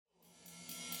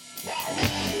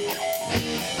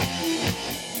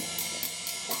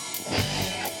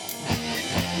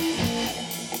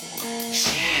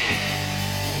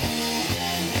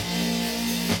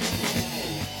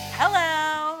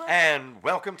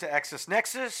welcome to Exus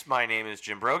Nexus. My name is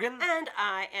Jim Brogan. And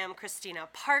I am Christina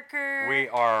Parker. We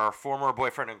are former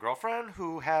boyfriend and girlfriend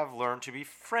who have learned to be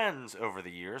friends over the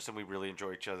years, and we really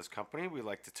enjoy each other's company. We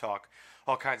like to talk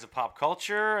all kinds of pop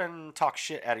culture and talk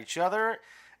shit at each other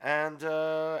and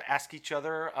ask each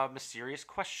other a mysterious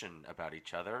question about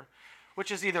each other,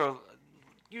 which is either...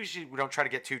 Usually we don't try to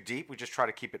get too deep. We just try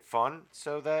to keep it fun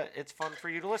so that it's fun for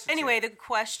you to listen to. Anyway, the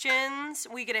questions,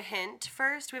 we get a hint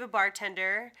first. We have a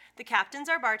bartender. The captain's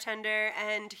our bartender,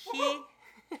 and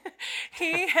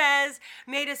he has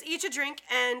made us each a drink,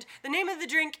 and the name of the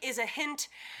drink is a hint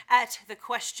at the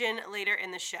question later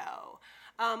in the show.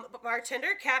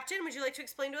 Bartender, captain, would you like to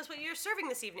explain to us what you're serving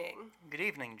this evening? Good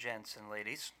evening, gents and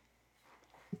ladies.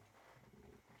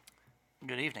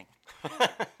 Good evening.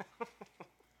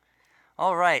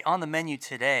 All right, on the menu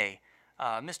today,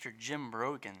 Mr. Jim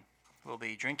Brogan will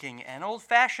be drinking an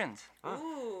old-fashioned.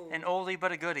 Ooh. An oldie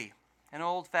but a goodie. An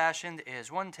old-fashioned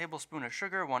is 1 tablespoon of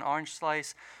sugar, 1 orange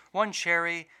slice, 1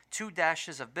 cherry, 2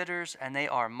 dashes of bitters, and they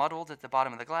are muddled at the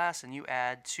bottom of the glass, and you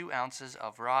add 2 ounces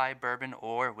of rye, bourbon,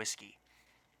 or whiskey.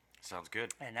 Sounds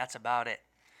good. And that's about it.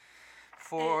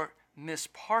 For Miss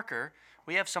Parker,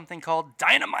 we have something called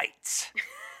dynamite.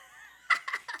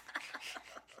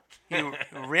 You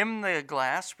rim the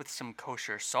glass with some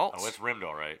kosher salt. Oh, it's rimmed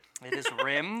all right. It is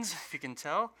rimmed, if you can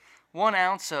tell. 1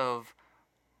 ounce of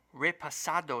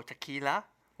Reposado tequila,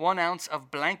 1 ounce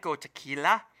of Blanco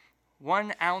tequila,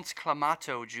 1 ounce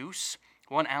Clamato juice,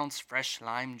 1 ounce fresh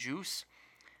lime juice,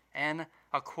 and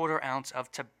a 1/4 ounce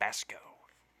of Tabasco.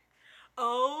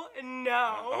 Oh,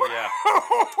 no. Oh, yeah.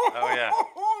 Oh, yeah.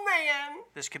 Oh, man.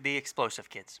 This could be explosive,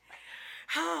 kids.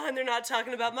 And they're not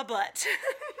talking about my butt.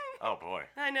 Oh, boy.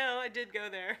 I know, I did go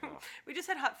there. Oh. We just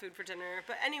had hot food for dinner.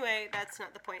 But anyway, that's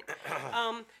not the point.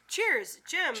 Cheers,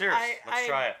 Jim. Cheers. Let's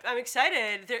try it. I'm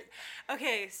excited.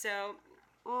 Okay, so...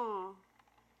 Wow.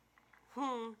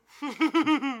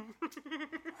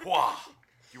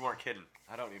 You weren't kidding.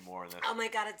 I don't need more of this. Oh my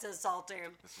god, it's so salty.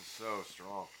 This is so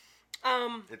strong.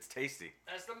 It's tasty.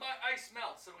 As the ice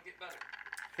melts, it'll get better.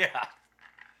 Yeah.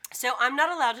 So I'm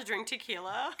not allowed to drink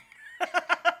tequila.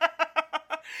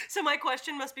 So my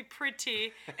question must be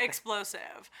pretty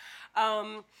explosive.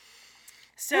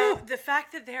 So the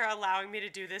fact that they're allowing me to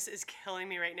do this is killing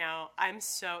me right now. I'm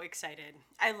so excited.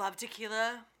 I love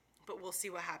tequila, but we'll see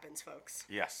what happens, folks.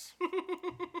 Yes.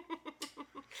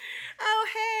 Oh,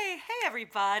 hey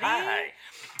everybody. Hi.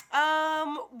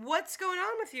 What's going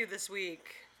on with you this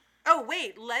week? Oh,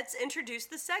 wait, let's introduce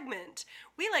the segment.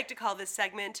 We like to call this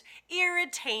segment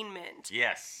Irritainment.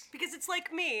 Yes. Because it's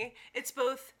like me. It's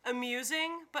both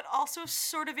amusing, but also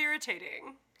sort of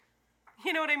irritating.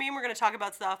 You know what I mean? We're going to talk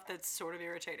about stuff that's sort of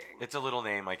irritating. It's a little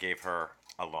name I gave her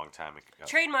a long time ago.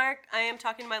 Trademark. I am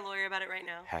talking to my lawyer about it right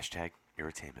now. Hashtag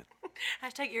irritainment.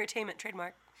 Hashtag irritainment.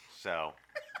 Trademark. So,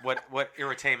 what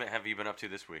irritainment have you been up to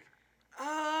this week?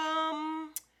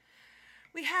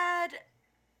 We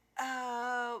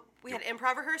had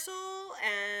improv rehearsal,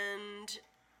 and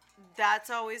that's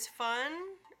always fun.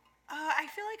 I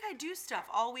feel like I do stuff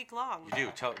all week long.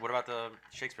 You do. What about the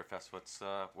Shakespeare Fest? What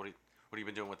have you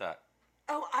been doing with that?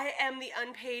 Oh, I am the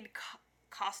unpaid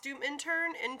costume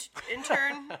intern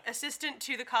assistant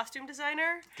to the costume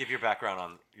designer. Give your background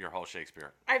on your whole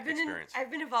Shakespeare experience. I've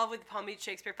been involved with the Palm Beach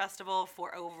Shakespeare Festival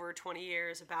for over 20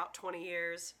 years, about 20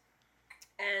 years.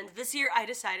 And this year I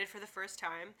decided for the first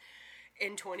time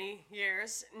in 20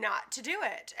 years not to do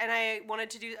it. And I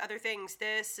wanted to do other things,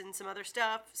 this and some other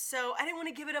stuff. So I didn't want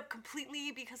to give it up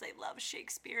completely because I love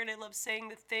Shakespeare and I love saying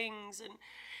the things, and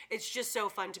it's just so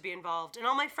fun to be involved. And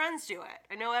all my friends do it.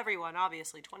 I know everyone,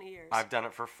 obviously, 20 years. I've done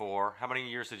it for 4. How many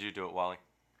years did you do it, Wally?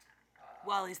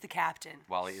 Wally's the captain.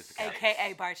 Wally is the captain.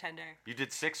 AKA bartender. You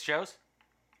did 6 shows?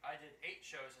 I did 8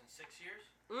 shows in 6 years.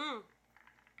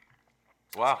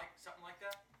 Wow. Something like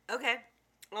that. Okay.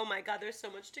 Oh my god, there's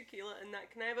so much tequila in that.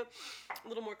 Can I have a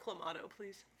little more Clamato,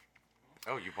 please?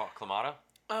 Oh, you bought Clamato?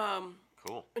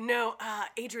 Cool. No,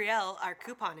 Adrielle, our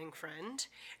couponing friend.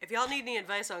 If y'all need any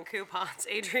advice on coupons,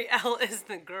 Adrielle is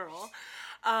the girl.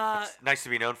 It's nice to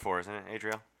be known for, isn't it,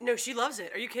 Adrielle? No, she loves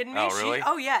it. Are you kidding me? Oh, really?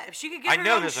 Yeah. If she could get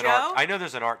her own show. I know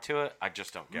there's an art to it. I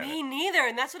just don't get it. Me neither,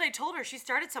 and that's what I told her. She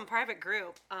started some private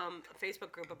group, a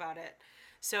Facebook group about it.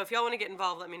 So if y'all want to get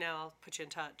involved, let me know. I'll put you in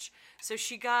touch. So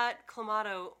she got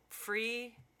Clamato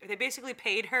free. They basically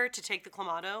paid her to take the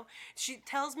Clamato. She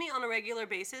tells me on a regular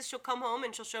basis, she'll come home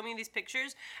and she'll show me these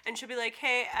pictures, and she'll be like,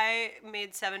 hey, I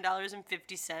made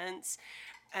 $7.50.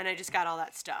 and I just got all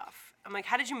that stuff. I'm like,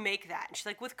 how did you make that? And she's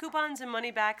like, with coupons and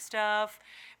money back stuff,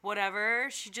 whatever.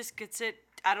 She just gets it.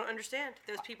 I don't understand.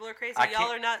 Those people are crazy.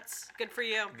 Y'all are nuts. Good for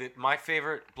you. My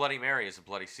favorite Bloody Mary is a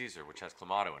Bloody Caesar, which has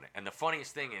Clamato in it. And the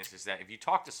funniest thing is that if you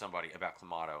talk to somebody about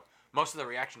Clamato, most of the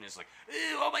reaction is like, ew,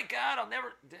 oh my God, I'll never,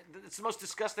 it's the most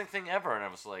disgusting thing ever. And I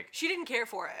was like, she didn't care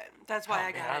for it. That's why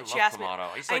I got man, it. I She love asked me.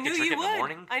 Clamato. I used to like to drink it in the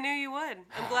morning. I knew you would.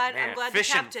 I'm glad. Man, I'm glad fish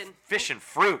the captain. fish and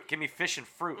fruit. Give me fish and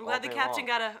fruit. I'm glad the captain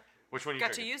Which one you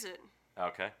got to drinking? use it.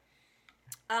 Okay.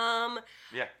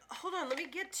 Yeah. Hold on. Let me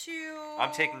get to.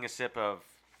 I'm taking a sip of.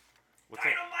 What's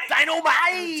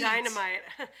Dynamite! Dynamite.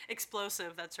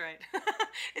 Explosive. That's right.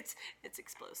 it's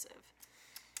explosive.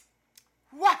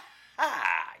 Wah!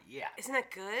 Ah, yeah. Isn't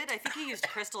that good? I think he used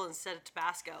crystal instead of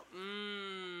Tabasco.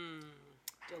 Mmm.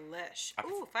 Delish.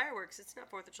 Ooh, fireworks. It's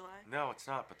not 4th of July. No, it's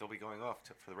not, but they'll be going off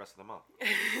for the rest of the month.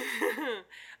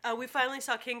 We finally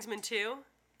saw Kingsman 2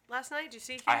 last night. Did you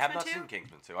see Kingsman 2? I have not seen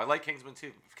Kingsman 2. I like Kingsman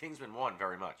 2. Kingsman 1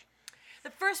 very much.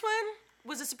 The first one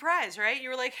was a surprise, right? You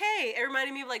were like, hey, it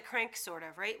reminded me of like Crank, sort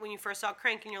of, right? When you first saw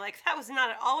Crank, and you're like, that was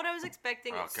not at all what I was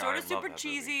expecting. Oh, It's God, sort I of love super that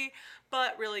cheesy, movie.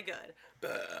 but really good.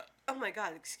 Oh my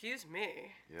God, excuse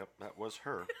me. Yep, that was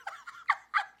her.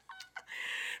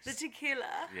 The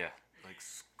tequila. Yeah, like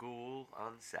school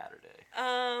on Saturday.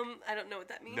 I don't know what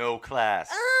that means. No class.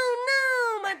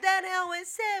 Oh no, my daddy always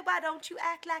said, why don't you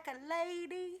act like a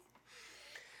lady?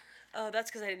 Oh,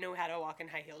 that's because I didn't know how to walk in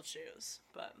high-heeled shoes.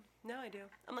 But now I do.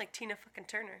 I'm like Tina fucking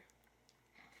Turner.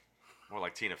 More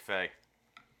like Tina Fey.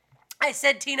 I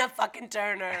said Tina fucking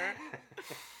Turner.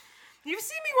 You've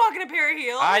seen me walk in a pair of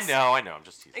heels. I know. I'm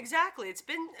just teasing. Exactly. It's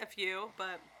been a few,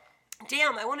 but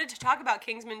damn, I wanted to talk about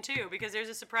Kingsman 2 because there's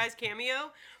a surprise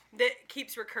cameo that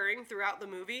keeps recurring throughout the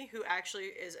movie who actually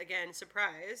is, again,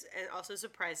 surprise and also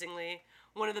surprisingly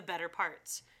one of the better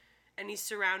parts. And he's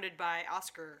surrounded by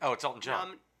Oscar. Oh, it's Elton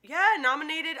John.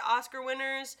 Nominated Oscar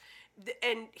winners.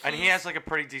 And he has like a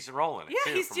pretty decent role in it,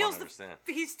 yeah, too, he from steals what I understand.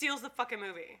 he steals the fucking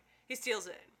movie. He steals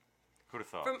it. Who'd have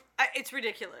thought? It's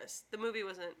ridiculous. The movie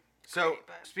wasn't So, great,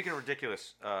 but. speaking of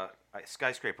ridiculous,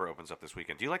 Skyscraper opens up this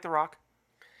weekend. Do you like The Rock?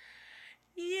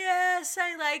 Yes,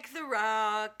 I like The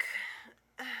Rock.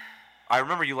 I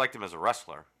remember you liked him as a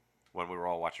wrestler when we were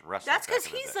all watching wrestling. That's because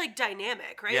back in the he's day. like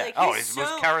dynamic, right? Yeah. Like, He's the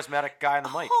most charismatic guy on the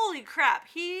mic. Holy crap!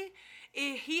 He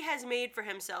has made for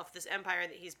himself this empire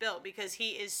that he's built because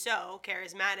he is so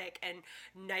charismatic and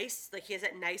nice. Like he has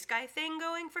that nice guy thing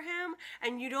going for him,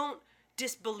 and you don't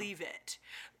disbelieve it.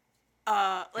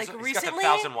 Like he's recently,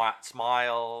 got the 1,000-watt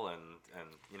smile, and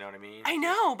you know what I mean. I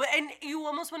know, and you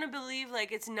almost want to believe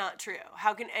like it's not true.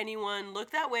 How can anyone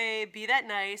look that way, be that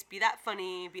nice, be that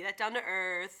funny, be that down to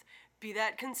earth, be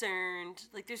that concerned?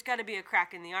 Like there's got to be a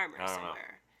crack in the armor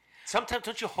somewhere. Sometimes,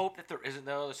 don't you hope that there isn't,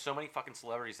 though? There's so many fucking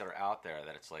celebrities that are out there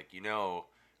that it's like,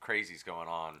 crazy's going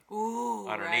on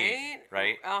underneath,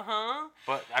 right? Uh-huh.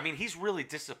 But, I mean, he's really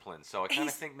disciplined, so I kind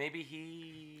of think maybe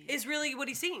he... is really what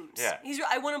he seems. Yeah.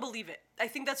 I want to believe it. I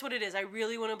think that's what it is. I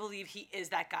really want to believe he is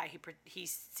that guy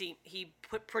he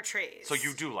portrays. So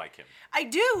you do like him? I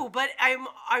do, but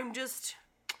I'm just...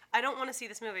 I don't want to see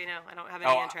this movie now. I don't have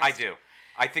any interest. I do.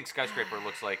 I think Skyscraper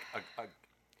looks like a...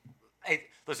 Hey,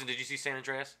 listen, did you see San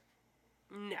Andreas?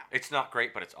 No. It's not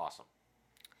great, but it's awesome.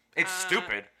 It's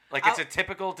stupid. Like, it's a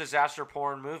typical disaster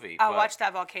porn movie. I'll watch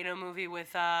that volcano movie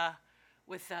with Tommy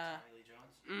Lee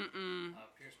Jones?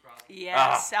 Pierce Brosnan?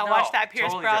 Yes, I'll watch that Pierce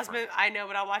totally Brosnan. different. I know,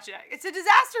 but I'll watch it. It's a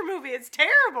disaster movie. It's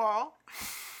terrible.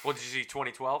 Well, did you see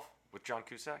 2012 with John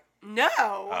Cusack? No.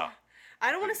 Oh.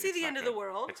 I don't want to see It's the not end of good. the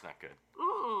world. It's not good.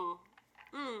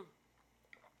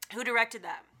 Who directed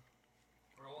that?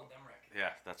 Roland Emmerich.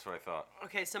 Yeah, that's what I thought.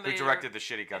 Okay, somebody. Who directed the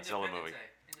shitty Godzilla movie?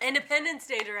 Independence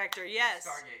Day director, yes.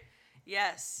 Stargate.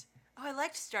 Yes. Oh, I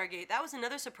liked Stargate. That was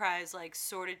another surprise, like,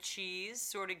 sort of cheese,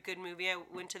 sort of good movie I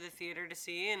went to the theater to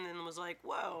see and then was like,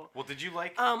 whoa. Well, did you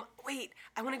like... Wait,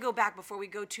 I want to go back before we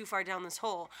go too far down this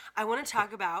hole. I want to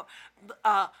talk about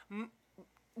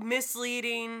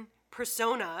misleading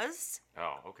personas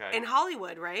Oh, okay. in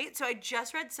Hollywood, right? So I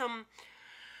just read some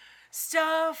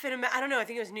stuff in I don't know, I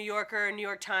think it was New Yorker, New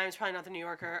York Times, probably not the New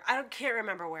Yorker. Can't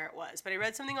remember where it was, but I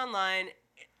read something online.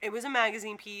 It was a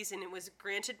magazine piece, and it was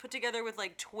put together with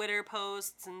like Twitter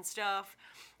posts and stuff.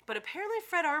 But apparently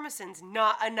Fred Armisen's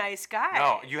not a nice guy.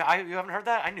 No, you haven't heard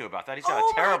that? I knew about that. He's got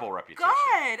a terrible reputation.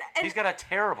 God. And He's got a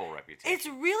terrible reputation. it's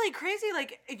really crazy.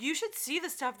 Like, you should see the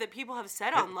stuff that people have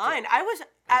said online. I was His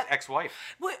at...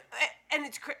 ex-wife. And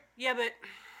it's... Yeah, but...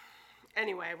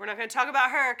 Anyway, we're not going to talk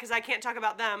about her because I can't talk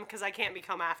about them because I can't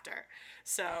become after.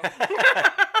 So...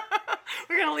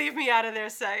 We're going to leave me out of their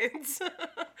sights.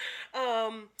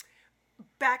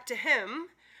 Back to him.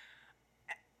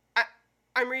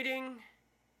 I'm reading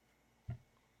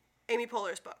Amy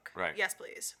Poehler's book. Right. Yes,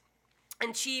 please.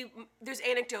 And there's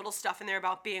anecdotal stuff in there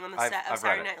about being on the set of I've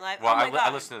read Saturday it. Night Live. Well, oh my God.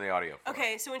 I listened to the audio.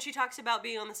 Okay, so when she talks about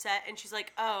being on the set and she's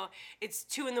like, oh, it's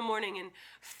 2 a.m. and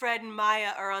Fred and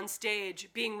Maya are on stage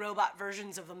being robot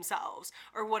versions of themselves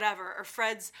or whatever, or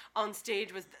Fred's on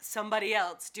stage with somebody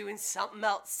else doing something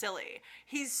else silly.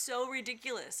 He's so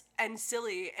ridiculous and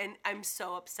silly, and I'm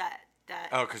so upset that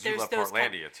Because you love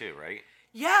Portlandia too, right?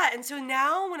 Yeah, and so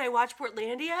now when I watch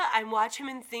Portlandia, I watch him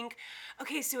and think,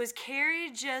 okay, so is Carrie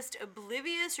just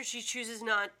oblivious, or she chooses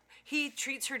not? He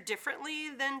treats her differently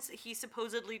than he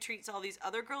supposedly treats all these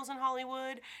other girls in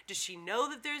Hollywood. Does she know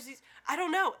that there's these? I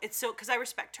don't know. It's so, because I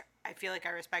respect her. I feel like I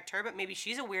respect her, but maybe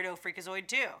she's a weirdo freakazoid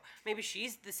too. Maybe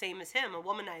she's the same as him, a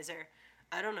womanizer.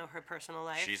 I don't know her personal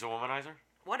life. She's a womanizer?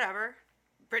 Whatever.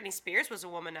 Britney Spears was a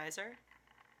womanizer.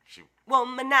 She...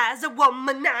 Womanizer.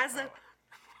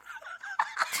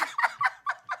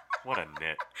 What a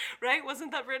nit. Right?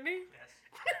 Wasn't that Britney? Yes.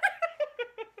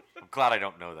 I'm glad I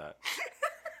don't know that.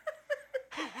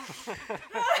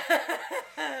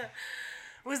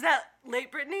 Was that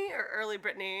late Britney or early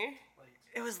Britney? Late.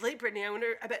 It was late Britney.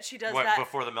 I bet she does What, that.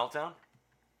 before the meltdown?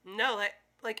 No,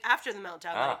 like after the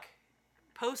meltdown. Ah. Like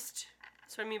post.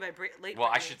 That's what I mean by late Well,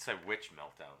 Britney. I should say which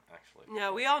meltdown, actually.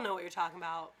 No, we all know what you're talking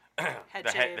about. The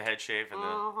head shave and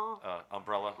the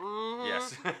umbrella.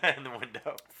 Yes, and the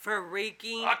window.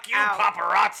 Freaking Fuck you, out.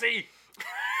 paparazzi!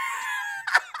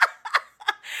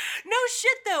 No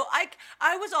shit though.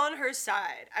 I was on her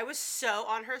side. I was so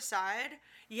on her side.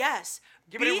 Yes.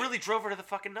 Yeah, but it really drove her to the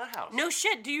fucking nut house. No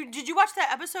shit. Did you watch that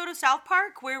episode of South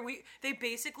Park where they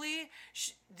basically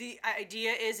the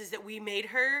idea is that we made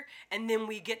her and then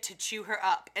we get to chew her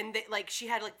up, and she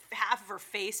had like half of her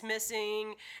face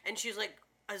missing and she was like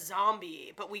a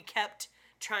zombie, but we kept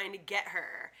trying to get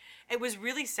her. It was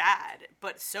really sad,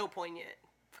 but so poignant.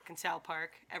 Fucking South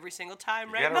Park every single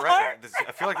time, right in the heart.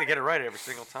 I feel like they get it right every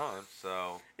single time.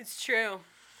 So It's true.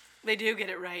 They do get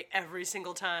it right every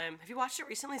single time. Have you watched it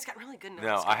recently? It's got really good in the no,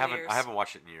 last I couple haven't. years. I haven't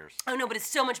watched it in years. Oh no, but it's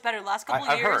so much better. The last couple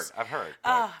I've years. I've heard.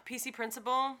 But PC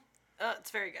Principal.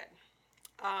 It's very good.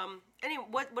 Anyway,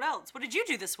 what else? What did you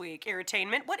do this week?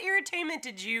 Irritainment. What irritainment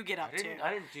did you get up to?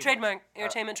 I didn't do trademark.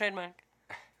 much. Irritainment trademark.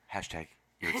 Hashtag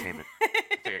irritainment.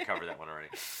 I think I covered that one already.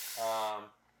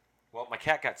 Well, my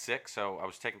cat got sick, so I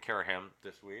was taking care of him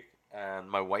this week. And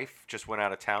my wife just went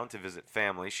out of town to visit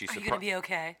family. Are you gonna be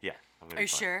okay? Yeah, I'm gonna Are you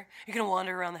be fine. sure? You're gonna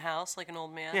wander around the house like an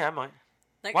old man? Yeah, I might.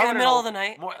 Like Why in the would middle an of the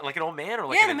night? More, like an old man or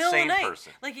like Yeah, in an the middle of insane the night.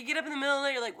 person? Like you get up in the middle of the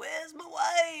night, you're like, "Where's my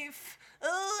wife?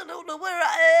 Oh, I don't know where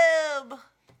I am."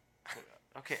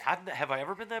 Okay, have I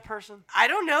ever been that person? I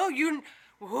don't know.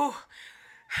 Whoa.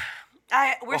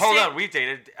 Hold on, we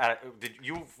dated.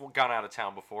 You've gone out of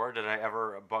town before? Did I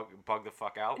ever bug the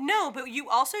fuck out? No, but you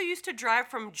also used to drive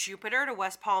from Jupiter to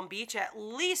West Palm Beach at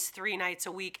least 3 nights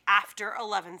a week after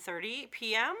 11:30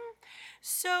 p.m.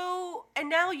 So, and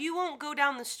now you won't go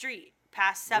down the street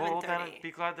past 7:30. Well, then I'd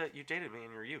be glad that you dated me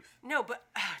in your youth. No, but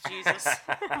Jesus,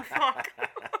 fuck,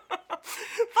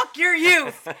 fuck your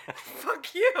youth,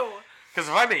 fuck you. Because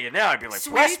if I met you now, I'd be like,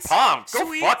 Sweets, West Palm, go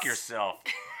sweets. fuck yourself.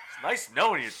 It's nice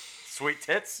knowing you, sweet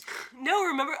tits. No,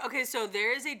 remember? Okay, so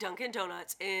there is a Dunkin'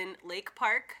 Donuts in Lake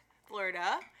Park,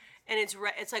 Florida, and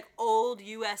it's like old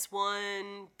US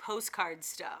 1 postcard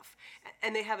stuff,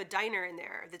 and they have a diner in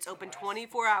there that's open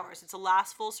 24 hours. It's a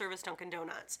last full service Dunkin'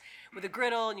 Donuts with a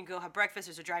griddle, and you go have breakfast.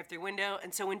 There's a drive-through window.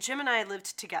 And so when Jim and I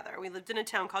lived together, we lived in a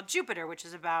town called Jupiter, which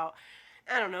is about,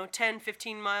 I don't know, 10,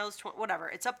 15 miles, whatever.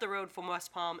 It's up the road from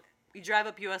West Palm. You drive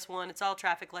up US 1, it's all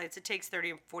traffic lights. It takes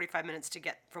 30 or 45 minutes to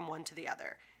get from one to the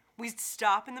other. We'd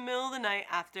stop in the middle of the night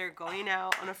after going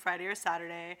out on a Friday or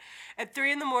Saturday. At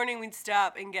 3 a.m, we'd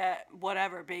stop and get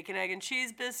whatever, bacon, egg, and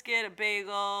cheese biscuit, a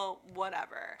bagel,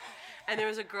 whatever. And there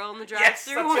was a girl in the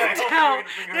drive-through window.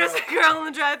 There was a girl in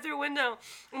the drive-through window.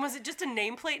 And was it just a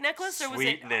nameplate necklace, or was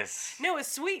Sweetness. it? No, it was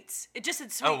sweets. It just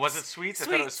said sweets. Oh, was it sweets? I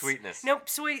thought it was sweetness. Nope,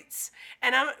 sweets.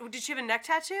 And did she have a neck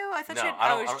tattoo? I thought No, she had. I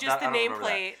don't, it was I don't- just I the don't remember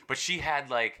that. nameplate. But she had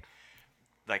like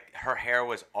her hair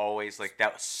was always like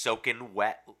that soaking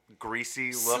wet,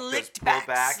 greasy look that's pulled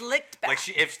back. Slicked back. Like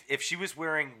if she was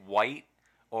wearing white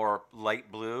or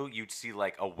light blue, you'd see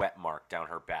like a wet mark down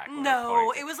her back.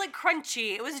 No, it was like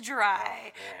crunchy. It was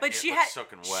dry. But it she looked had.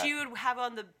 soaking wet. She would have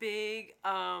on the big.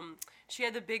 She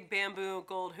had the big bamboo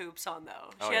gold hoops on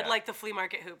though. Oh, She had yeah. like the flea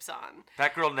market hoops on.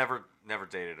 That girl never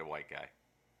dated a white guy.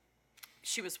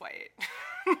 She was white.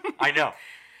 I know.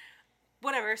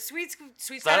 Whatever. Sweets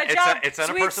It's got a job. It's not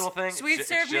a personal thing. Sweets it's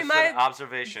served just me my an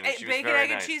observation. She was bacon, very egg,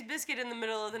 nice. and cheese biscuit in the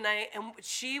middle of the night, and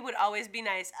she would always be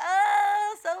nice.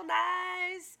 Oh, so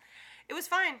nice. It was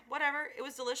fine. Whatever. It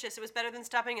was delicious. It was better than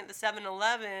stopping at the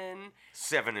 7-Eleven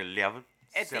 7-Eleven.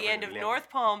 at the end of North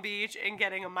Palm Beach and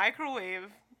getting a microwave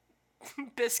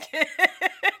biscuit.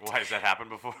 Why has that happened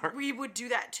before? We would do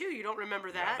that too. You don't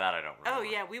remember that? No, that I don't remember. Oh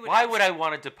yeah, we would. Why would I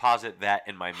want to deposit that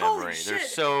in my Holy memory? shit. There's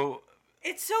so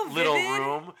It's so little vivid.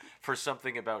 room for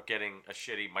something about getting a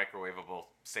shitty microwavable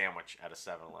sandwich at a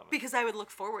 7-Eleven. Because I would look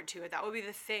forward to it. That would be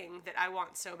the thing that I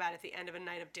want so bad at the end of a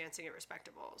night of dancing at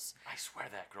Respectables. I swear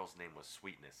that girl's name was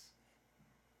Sweetness.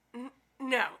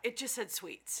 No, it just said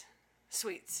sweets.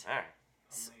 Sweets. All right.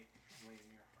 Only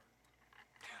in your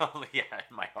heart. Only, yeah,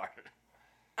 in my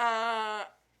heart.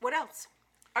 What else?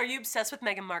 Are you obsessed with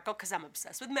Meghan Markle? Because I'm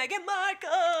obsessed with Meghan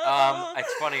Markle.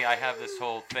 It's funny. I have this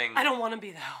whole thing. I don't want to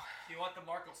be, though. Do you want the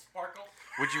Markle Sparkle?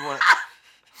 Would you want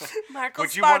Markle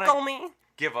Would you wanna- sparkle me.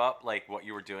 give up like what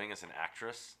you were doing as an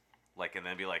actress, like, and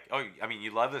then be like, oh, I mean,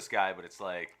 you love this guy, but it's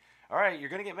like, all right, you're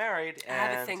gonna get married. I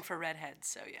And have a thing for redheads,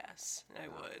 so yes, I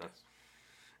would. That's-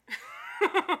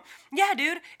 Yeah,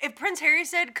 dude. If Prince Harry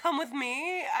said, "Come with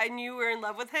me," and you were in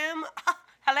love with him,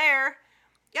 hello.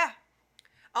 Yeah.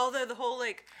 Although the whole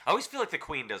like, I always feel like the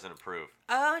Queen doesn't approve.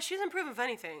 she doesn't approve of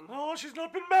anything. Oh, she's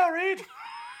not been married.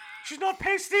 She's not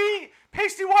pasty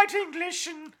white English,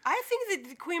 and I think that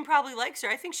the Queen probably likes her.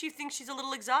 I think she thinks she's a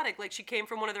little exotic, like she came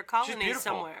from one of their she's colonies beautiful.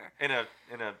 somewhere. In a.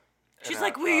 She's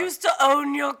like, we used to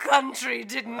own your country,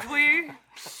 didn't we?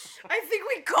 I think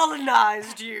we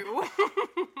colonized you.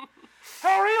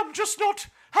 Harry, I'm just not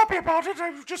happy about it.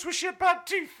 I just wish she had bad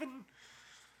teeth,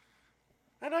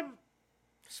 and I'm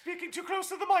speaking too close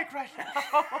to the mic right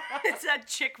now. It's that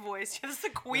chick voice. It's the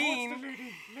Queen.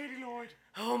 Lady Lloyd.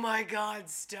 Oh my God,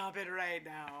 stop it right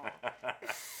now.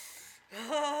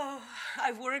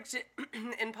 I've worked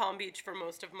in Palm Beach for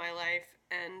most of my life,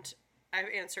 and I've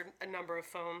answered a number of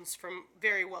phones from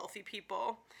very wealthy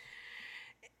people.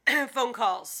 Phone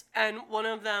calls, and one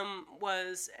of them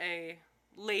was a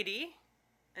lady,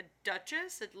 a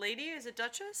duchess, a lady, is it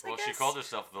duchess? Well, I guess? she called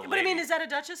herself the lady. But I mean, is that a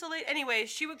duchess, a lady? Anyway,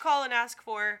 she would call and ask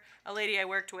for a lady I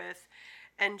worked with,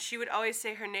 and she would always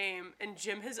say her name, and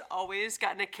Jim has always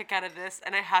gotten a kick out of this,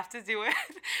 and I have to do it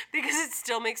because it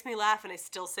still makes me laugh, and I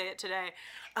still say it today.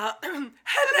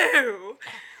 Hello,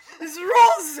 it's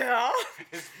Rosa.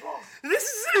 This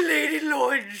is Lady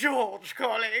Lloyd George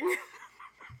calling.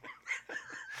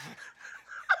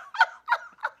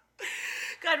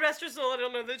 God rest her soul, I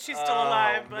don't know that she's still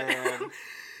alive, but Man.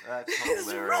 That's it's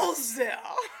hilarious. Rosa.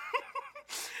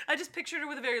 I just pictured her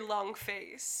with a very long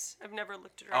face. I've never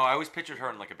looked at her. Oh, I always pictured her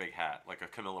in like a big hat, like a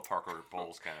Camilla Parker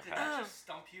Bowles kind of Did hat. that just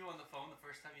stump you on the phone the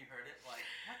first time you heard it? Like,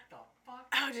 what the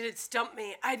fuck? Oh, did it stump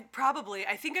me? I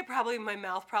think my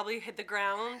mouth probably hit the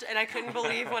ground, and I couldn't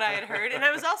believe what I had heard. And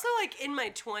I was also like in my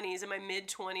 20s, in my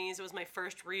mid-20s. It was my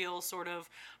first real sort of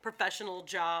professional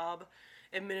job,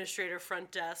 administrator, front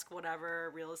desk,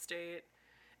 whatever, real estate.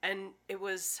 And it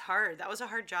was hard. That was a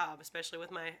hard job, especially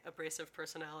with my abrasive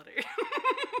personality.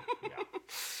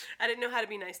 I didn't know how to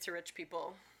be nice to rich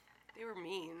people. They were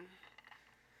mean.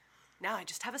 Now I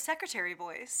just have a secretary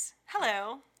voice.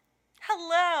 Hello.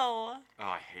 Hello. Oh,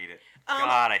 I hate it.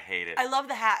 God, I hate it. I love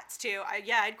the hats, too.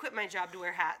 I'd quit my job to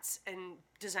wear hats and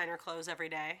designer clothes every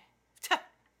day.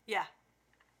 Yeah.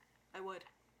 I would.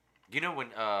 You know when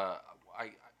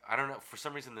I don't know, for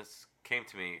some reason this came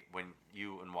to me when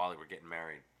you and Wally were getting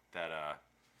married,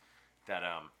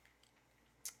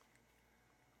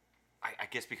 I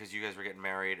guess because you guys were getting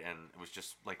married and it was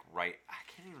just like right, I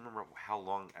can't even remember how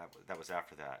long that was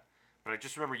after that, but I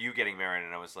just remember you getting married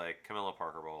and I was like, Camilla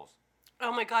Parker Bowles.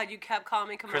 Oh my God, you kept calling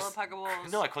me Camilla Parker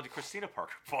Bowles. No, I called you Christina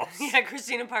Parker Bowles. Yeah,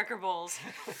 Christina Parker Bowles.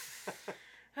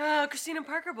 Christina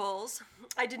Parker Bowles.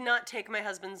 I did not take my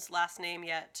husband's last name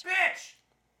yet. Bitch!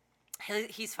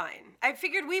 He's fine. I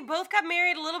figured we both got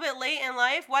married a little bit late in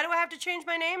life. Why do I have to change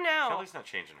my name now? Kelly's not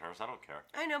changing hers. I don't care.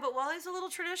 I know, but Wally's a little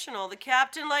traditional. The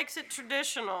captain likes it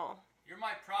traditional. You're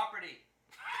my property.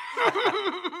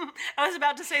 I was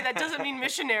about to say that doesn't mean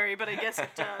missionary, but I guess it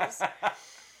does.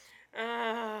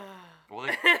 Well,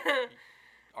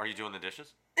 are you doing the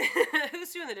dishes? Who's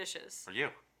doing the dishes? Or you?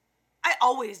 I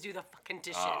always do the fucking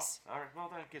dishes. Oh, all right. Well,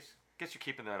 then I guess you're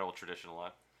keeping that old tradition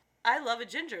alive. I love a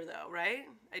ginger, though, right?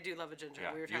 I do love a ginger.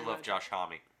 Yeah, We were you talking love about Josh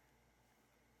Homme.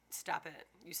 Stop it.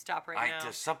 You stop right now.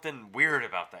 There's something weird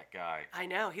about that guy. I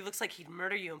know. He looks like he'd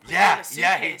murder you and put you in a suitcase.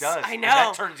 Yeah, he does. I know. And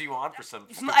that turns you on for some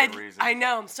stupid reason. I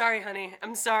know. I'm sorry, honey.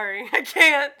 I'm sorry. I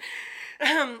can't.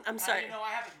 I'm sorry. You know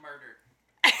I haven't murdered.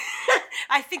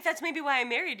 I think that's maybe why I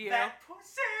married you. That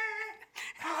pussy!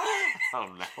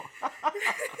 Oh, no.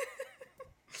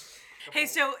 Hey,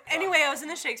 so anyway, I was in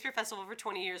the Shakespeare Festival for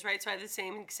 20 years, right? So I had the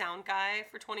same sound guy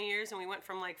for 20 years, and we went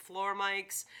from like floor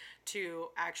mics to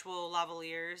actual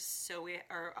lavaliers. So we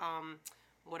are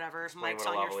whatever Explain mics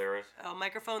what a on lavalier is. a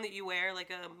microphone that you wear, like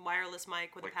a wireless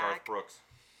mic with Like a pack. Garth Brooks.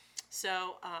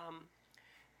 So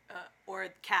or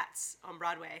Cats on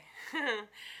Broadway.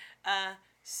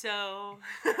 So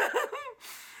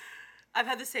I've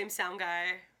had the same sound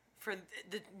guy for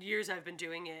the years I've been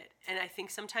doing it, and I think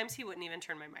sometimes he wouldn't even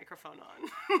turn my microphone on.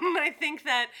 I think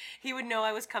that he would know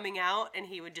I was coming out, and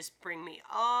he would just bring me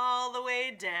all the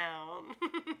way down.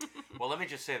 Well, let me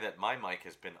just say that my mic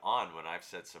has been on when I've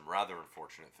said some rather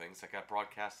unfortunate things that got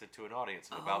broadcasted to an audience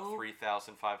of about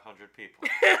 3,500 people.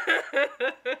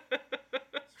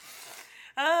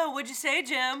 Oh, what'd you say,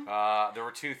 Jim? There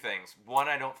were two things. One,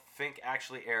 I don't think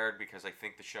actually aired because I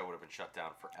think the show would have been shut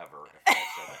down forever if I had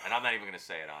said it. And I'm not even going to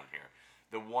say it on here.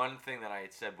 The one thing that I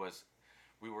had said was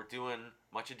we were doing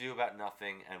Much Ado About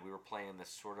Nothing, and we were playing this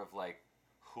sort of like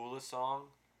hula song.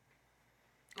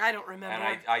 I don't remember.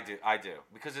 And I do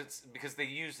because they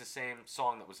used the same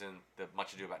song that was in the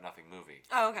Much Ado About Nothing movie.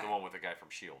 Oh, okay. The one with the guy from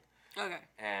S.H.I.E.L.D. Okay.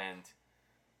 And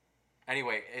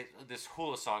anyway, this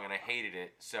hula song, and I hated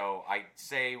it, so I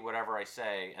say whatever I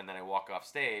say, and then I walk off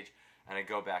stage, and I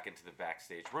go back into the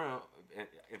backstage room,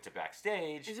 into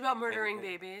backstage. It's about murdering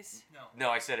babies. No,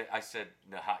 I said it. I said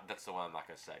no. That's the one I'm not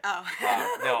gonna say. Oh.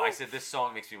 No, I said this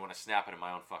song makes me want to snap into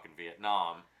my own fucking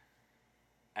Vietnam,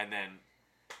 and then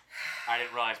I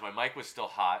didn't realize my mic was still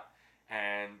hot,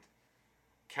 and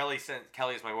Kelly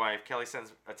is my wife. Kelly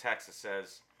sends a text that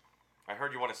says, "I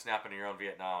heard you want to snap into your own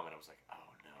Vietnam," and I was like, "Oh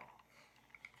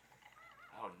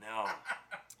no."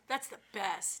 That's the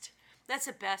best. That's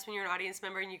the best when you're an audience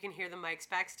member and you can hear the mics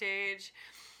backstage.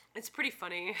 It's pretty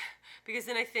funny because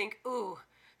then I think, ooh,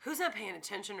 who's not paying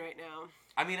attention right now?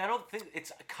 I mean, I don't think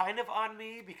it's kind of on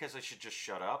me because I should just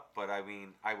shut up. But I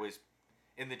mean, I was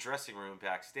in the dressing room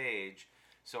backstage,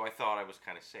 so I thought I was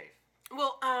kind of safe.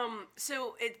 Well,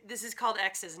 so this is called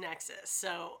X's Nexus.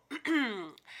 So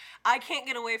I can't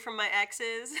get away from my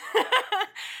exes,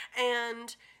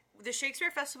 and the Shakespeare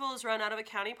Festival is run out of a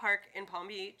county park in Palm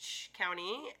Beach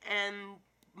County, and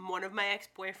one of my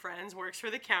ex-boyfriends works for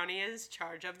the county as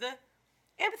charge of the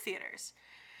amphitheaters.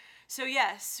 So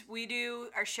yes, we do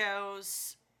our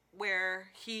shows where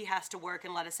he has to work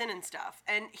and let us in and stuff.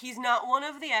 And he's not one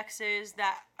of the exes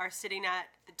that are sitting at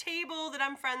the table that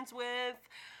I'm friends with,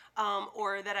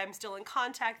 or that I'm still in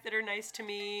contact that are nice to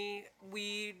me.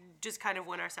 We just kind of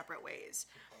went our separate ways.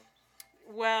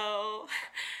 Well,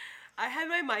 I had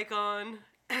my mic on,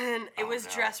 and it was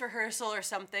dress rehearsal or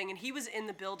something, and he was in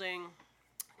the building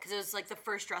because it was like the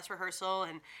first dress rehearsal,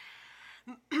 and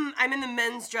I'm in the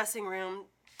men's dressing room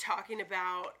talking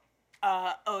about,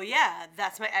 oh yeah,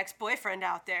 that's my ex-boyfriend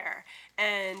out there,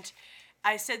 and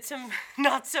I said some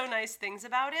not so nice things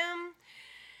about him,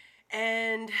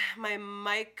 and my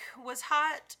mic was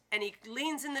hot, and he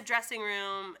leans in the dressing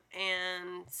room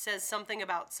and says something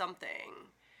about something,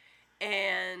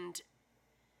 and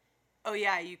oh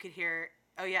yeah, you can hear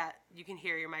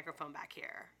your microphone back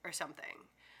here or something.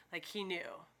 Like he knew.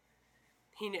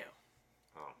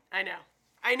 Oh. I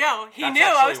know. He That's knew.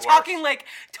 I was actually talking worse. like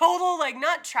total, like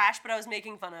not trash, but I was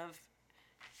making fun of.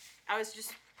 I was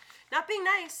just not being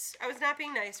nice. I was not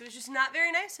being nice. It was just not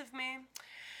very nice of me.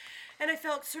 And I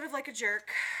felt sort of like a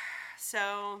jerk.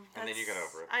 So And then you got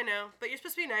over it. I know, but you're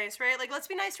supposed to be nice, right? Like, let's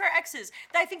be nice to our exes.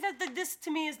 I think that this, to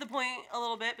me, is the point a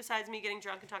little bit, besides me getting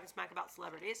drunk and talking smack about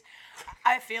celebrities.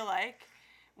 I feel like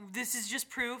this is just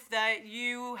proof that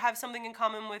you have something in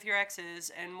common with your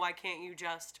exes, and why can't you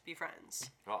just be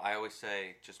friends? Well, I always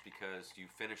say just because you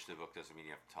finish the book doesn't mean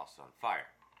you have to toss it on fire.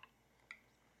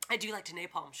 I do like to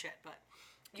napalm shit, but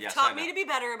you've Yes, taught I me know. to be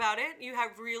better about it. You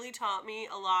have really taught me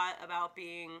a lot about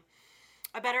being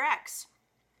a better ex.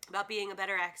 About being a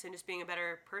better ex and just being a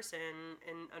better person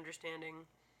and understanding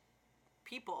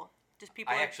people. Just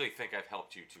people. I actually think I've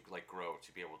helped you to like grow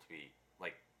to be able to be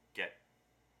like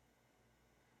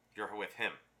you're with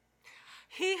him.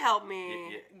 He helped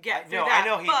me get through no, that. I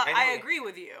know he- but I know I he- agree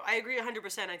with you. I agree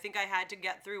 100%. I think I had to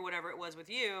get through whatever it was with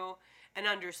you and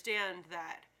understand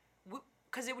that,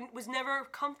 because it was never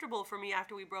comfortable for me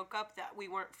after we broke up that we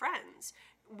weren't friends.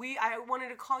 I wanted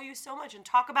to call you so much and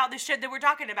talk about the shit that we're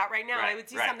talking about right now. Right, I would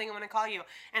see right. something and want to call you,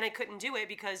 and I couldn't do it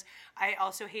because I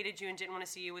also hated you and didn't want to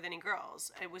see you with any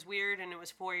girls. It was weird, and it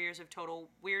was 4 years of total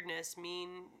weirdness,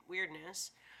 mean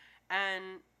weirdness.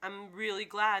 And I'm really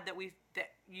glad that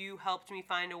you helped me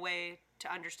find a way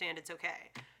to understand it's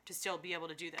okay to still be able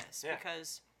to do this,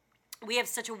 because we have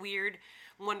such a weird,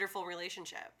 wonderful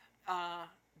relationship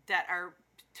that our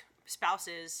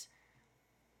spouses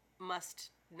must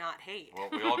not hate. Well,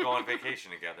 we all go on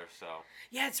vacation together, so.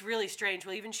 Yeah, it's really strange.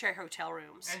 We'll even share hotel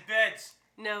rooms. And beds.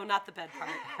 No, not the bed part.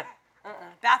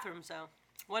 Bathrooms, though.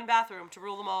 One bathroom to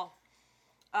rule them all.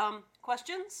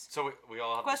 Questions? So we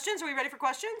all have. Questions? Are we ready for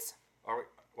questions? Are we?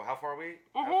 Well, how far are we?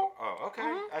 Oh, okay.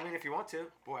 I mean, if you want to.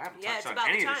 Boy, I haven't Yeah, touched it's on about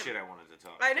any the of the time. shit I wanted to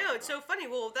talk. I know, talk it's about. so funny.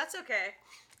 Well, that's okay.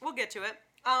 We'll get to it.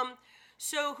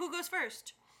 So who goes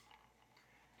first?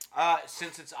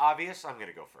 Since it's obvious, I'm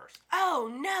gonna go first. Oh,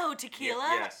 no,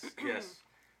 tequila? Yes, yes.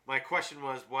 My question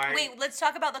was why. Wait, let's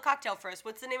talk about the cocktail first.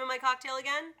 What's the name of my cocktail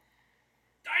again?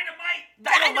 Dynamite.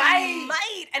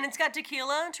 Dynamite! And it's got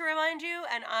tequila to remind you,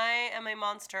 and I am a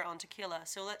monster on tequila.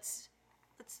 So let's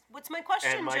what's my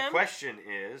question, And my Jim? question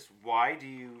is, why do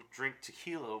you drink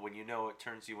tequila when you know it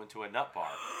turns you into a nut bar?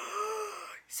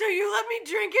 So you let me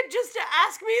drink it just to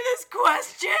ask me this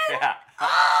question? Yeah.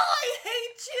 Oh, I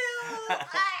hate you!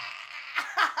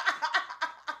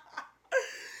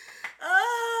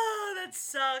 Oh, that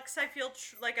sucks. I feel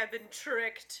like I've been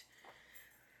tricked.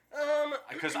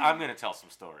 Because I'm gonna tell some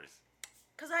stories,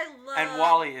 Because I love... and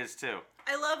Wally is too.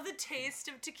 I love the taste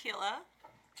of tequila.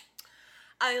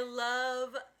 I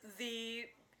love the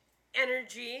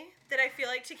energy that I feel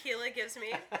like tequila gives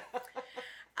me.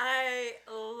 I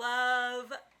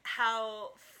love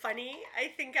how funny I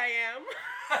think I am.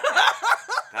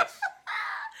 That's.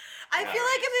 I feel like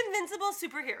I'm an invincible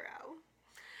superhero.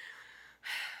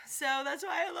 So that's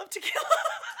why I love tequila.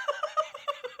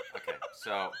 Okay,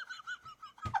 so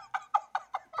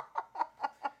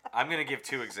I'm gonna give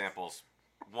two examples.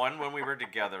 One when we were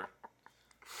together.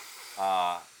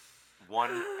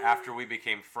 One after we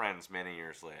became friends many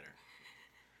years later.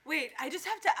 Wait, I just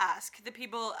have to ask the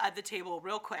people at the table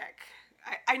real quick.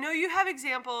 I know you have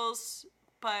examples,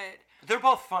 but... They're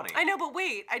both funny. I know, but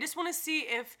wait. I just want to see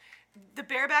if the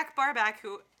bareback barback,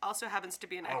 who also happens to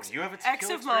be an Oh, you have a ex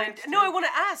tequila of mine. experience, No, too? I want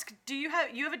to ask. Do you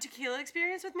have a tequila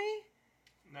experience with me?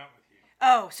 Not with you.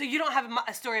 Oh, so you don't have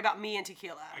a story about me and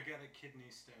tequila? I got a kidney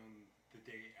stone the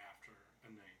day after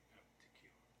a night of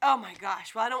tequila. Oh my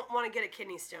gosh. Well, I don't want to get a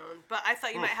kidney stone, but I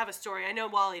thought you might have a story. I know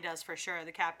Wally does for sure,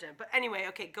 the captain. But anyway,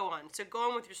 okay, go on. So go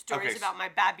on with your stories Okay, about my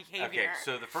bad behavior. Okay,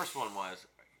 so the first one was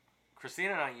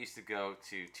Christina and I used to go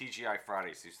to TGI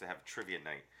Fridays. They used to have a trivia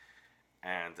night.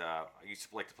 And I used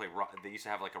to like to play rock. They used to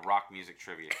have like a rock music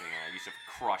trivia thing, and I used to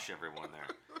crush everyone there.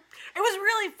 It was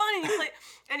really funny.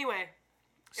 Anyway,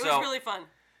 it was really fun.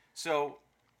 So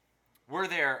we're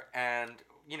there, and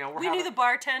you know We knew the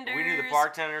bartenders. We knew the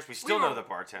bartenders. We still were- know the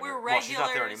bartender. we were Well, she's not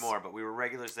there regulars. anymore, but we were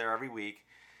regulars there every week,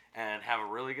 and have a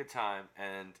really good time.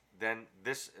 And then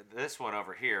this one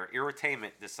over here,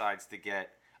 Irritainment, decides to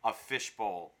get a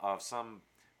fishbowl of some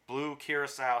blue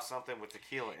curacao something with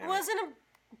tequila in It wasn't a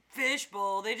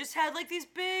fishbowl. They just had like these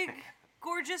big,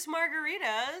 gorgeous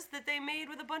margaritas that they made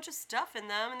with a bunch of stuff in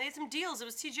them, and they had some deals. It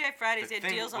was TGI Fridays. The They had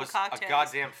thing deals on was cocktails. a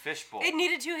goddamn fishbowl. It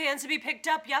needed 2 hands to be picked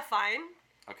up. Yeah, fine.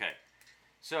 Okay.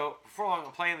 So before long,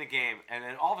 I'm playing the game, and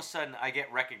then all of a sudden, I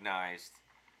get recognized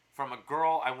from a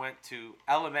girl I went to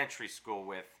elementary school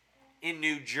with in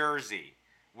New Jersey.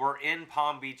 We're in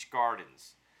Palm Beach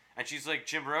Gardens. And she's like,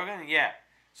 Jim Rogan? Yeah.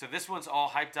 So this one's all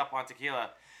hyped up on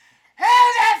tequila. Who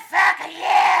the fuck are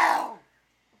you?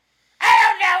 I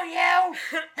don't know you.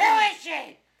 Who is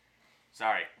she?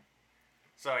 Sorry.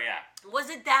 So, yeah. Was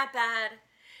it that bad?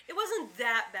 It wasn't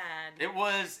that bad. It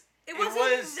was... It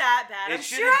wasn't that bad. it I'm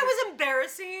sure should've I been- was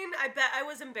embarrassing. I bet I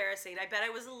was embarrassing. I bet I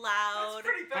was loud.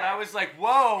 But I was like,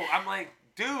 whoa. I'm like,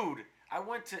 dude, I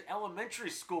went to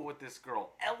elementary school with this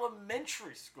girl.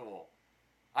 Elementary school.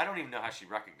 I don't even know how she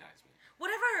recognized me.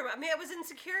 Whatever. I mean, I was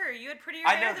insecure. You had prettier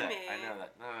I hair know than that. me. I know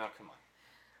that. No, come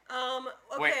on.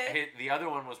 Okay. Wait, hey, the other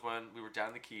one was when we were down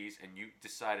in the Keys and you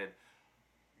decided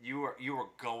you were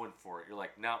going for it. You're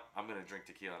like, no, I'm gonna drink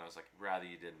tequila, and I was like, rather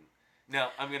you didn't. No,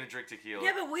 I'm gonna drink tequila.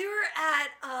 Yeah, but we were at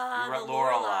We were the at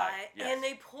Lorelei, Lorelei, yes. and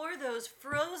they pour those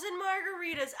frozen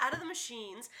margaritas out of the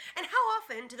machines. And how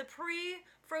often do the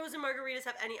pre-frozen margaritas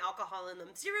have any alcohol in them?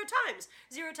 0 times.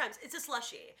 0 times. It's a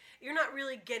slushy. You're not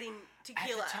really getting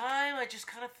tequila. At the time, I just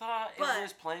kind of thought But- it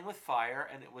was playing with fire,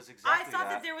 and it was I exactly thought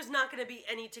that there was not going to be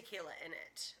any tequila in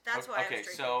it. That's why I was Okay,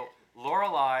 drinking so it.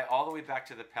 Lorelei, all the way back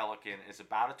to the Pelican, is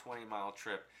about a 20-mile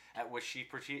trip, at which she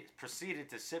proceeded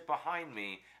to sit behind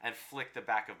me and flick the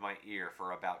back of my ear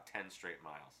for about 10 straight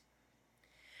miles.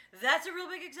 That's a real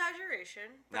big exaggeration.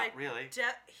 But Not I really.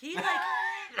 He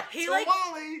So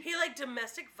Wally. like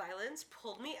domestic violence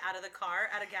pulled me out of the car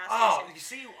at a gas Oh, station. you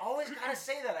see, you always gotta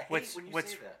say that. I hate when you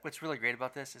say that. What's really great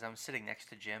about this is I'm sitting next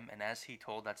to Jim, and as he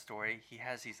told that story, he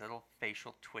has these little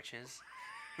facial twitches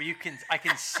where I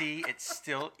can see it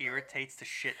still irritates the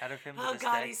shit out of him. Oh to this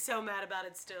God, day. he's so mad about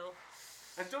it still.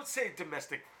 And don't say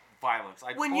domestic violence.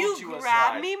 I When pulled you you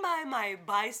grab aside. me by my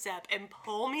bicep and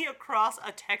pull me across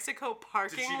a Texaco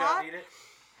parking Did she lot. not need it?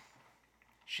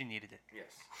 She needed it. Yes.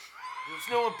 There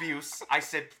was no abuse. I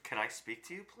said, "Can I speak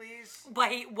to you, please?"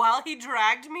 Wait, while he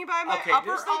dragged me by my Okay, upper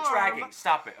there's no arm. dragging.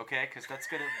 Stop it, okay? Because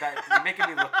you're making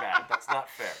me look bad. That's not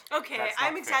fair. Okay, That's not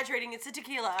I'm fair. exaggerating. It's a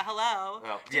tequila. Hello.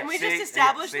 Well, Didn't yeah, we see, just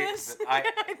establish see, this? I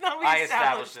thought we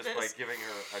established this this. by giving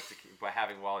her by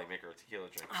having Wally make her a tequila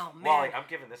drink. Oh, man. Wally, I'm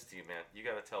giving this to you, man. You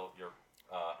got to tell your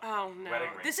Oh no. wedding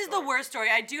ring This is story. the worst story.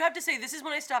 I do have to say, this is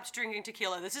when I stopped drinking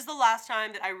tequila. This is the last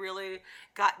time that I really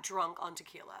got drunk on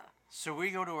tequila. So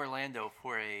we go to Orlando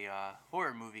for a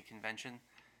horror movie convention.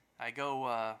 I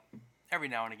go every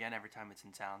now and again, every time it's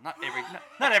in town. Not every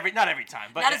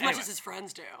time, but Not as anyway. much as his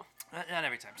friends do. Not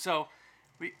every time. So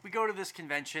we go to this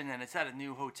convention, and it's at a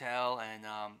new hotel, and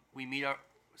we meet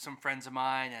some friends of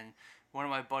mine, and one of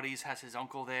my buddies has his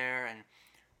uncle there, and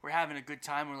we're having a good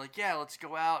time. We're like, yeah, let's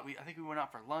go out. I think we went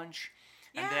out for lunch.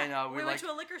 Yeah, And then we we're went like,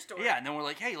 to a liquor store. yeah, and then we're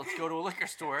like, hey, let's go to a liquor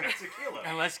store tequila.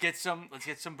 and let's get some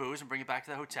booze and bring it back to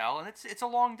the hotel. And it's a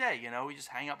long day, you know. We just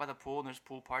hang out by the pool, and there's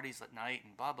pool parties at night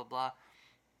and blah blah blah.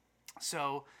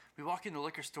 So we walk in the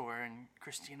liquor store, and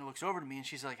Christina looks over to me, and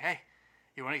she's like, hey,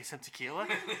 you want to get some tequila?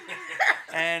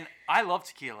 And I love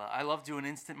tequila. I love doing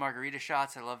instant margarita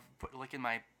shots. I love licking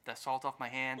the salt off my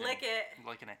hand. Lick it.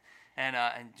 Licking it.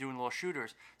 And doing little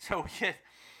shooters. So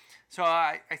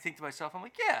I think to myself, I'm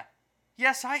like, yeah.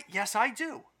 Yes, I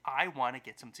do. I want to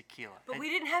get some tequila. But And- we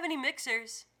didn't have any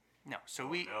mixers. no.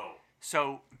 No.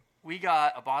 So we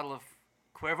got a bottle of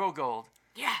Cuervo Gold,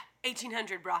 Yeah,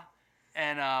 1800, brah.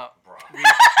 and Bruh.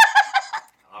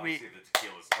 Obviously, the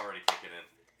tequila's already kicking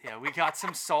in. yeah, we got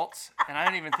some salts, and I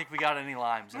didn't even think we got any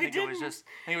limes. I think it was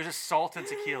didn't. just salt and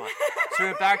tequila. So we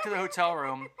went back to the hotel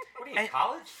room. What are you, And-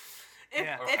 college?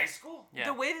 Yeah. Or If high school? Yeah.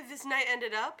 the way that this night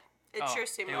ended up, it Oh, sure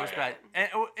seemed it like was bad. And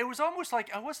it was almost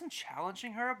like I wasn't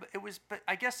challenging her, but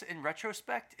I guess in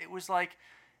retrospect, it was like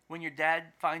when your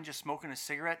dad finds you smoking a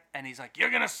cigarette and he's like, "You're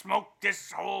gonna smoke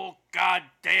this whole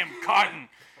goddamn carton,"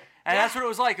 and that's what it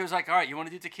was like. It was like, "All right, you want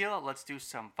to do tequila? Let's do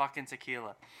some fucking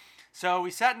tequila." So we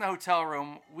sat in the hotel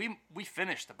room. We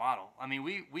finished the bottle. I mean,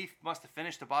 we must have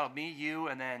finished the bottle. Me, you,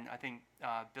 and then I think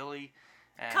Billy.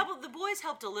 And the boys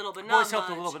helped a little, but the not boys helped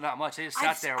much. a little, but not much. They just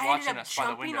I sat there I watching ended up us by the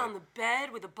jumping window. on the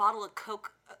bed with a bottle of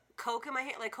Coke in my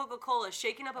hand, like Coca-Cola,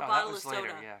 shaking up a Oh, that bottle was of later.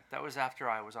 soda. Yeah, that was after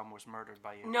I was almost murdered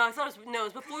by you. No, I thought it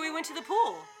was before we went to the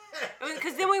pool.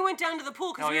 Because then we went down to the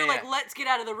pool because Oh, we were yeah, like, yeah. let's get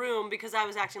out of the room because I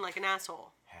was acting like an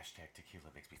asshole. Hashtag tequila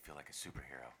makes me feel like a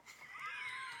superhero.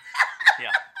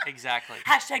 Yeah, exactly.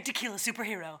 Hashtag tequila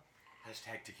superhero.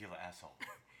 Hashtag tequila asshole.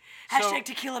 Hashtag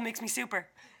tequila makes me super.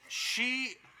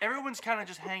 Everyone's kind of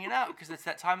just hanging out because it's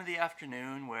that time of the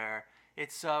afternoon where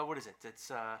it's what is it?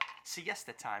 It's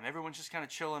siesta time. Everyone's just kind of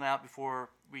chilling out before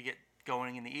we get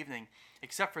going in the evening,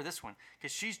 except for this one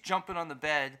because she's jumping on the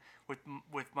bed with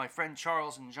my friend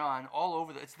Charles and John all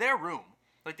over it's their room.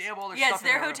 Like they have all their Yeah, stuff it's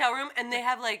their in hotel room, and they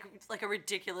have like a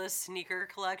ridiculous sneaker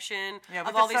collection Yeah, but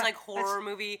of all that's these not- like horror that's-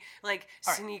 movie like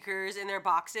All right. sneakers in their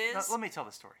boxes. Now, let me tell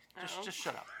the story. Oh. Just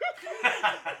shut up.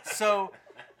 So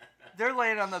they're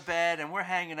laying on the bed and we're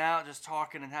hanging out, just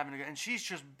talking and having a good. And she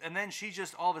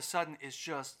just all of a sudden is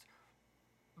just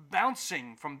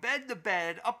bouncing from bed to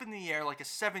bed up in the air like a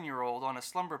 7-year-old on a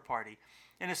slumber party.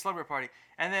 And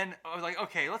then I was like,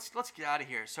 okay, let's get out of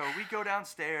here. So we go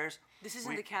downstairs. This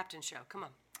isn't the captain show. Come on.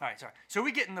 All right, sorry. So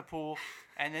we get in the pool,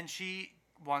 and then she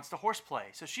wants to horseplay.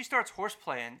 So she starts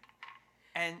horseplaying,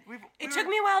 and It took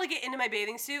me a while to get into my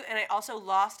bathing suit, and I also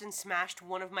lost and smashed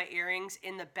one of my earrings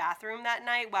in the bathroom that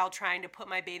night while trying to put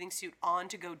my bathing suit on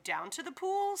to go down to the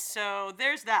pool. So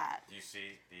there's that. Do you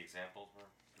see the examples?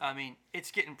 I mean,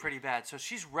 it's getting pretty bad. So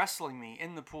she's wrestling me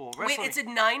in the pool. Wait, it's a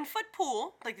 9-foot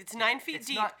pool. Like it's 9 feet It's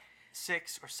deep. not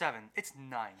 6 or 7. It's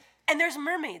 9. And there's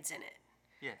mermaids in it.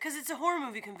 Yeah. Because it's a horror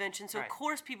movie convention, so Right. of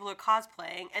course people are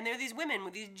cosplaying, and there are these women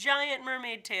with these giant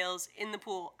mermaid tails in the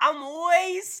pool. I'm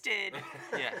wasted.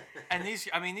 Yeah. And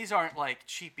these aren't like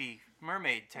cheapy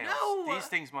mermaid tails. No. These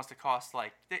things must have cost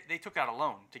like they took out a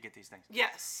loan to get these things.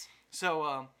 Yes.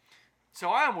 So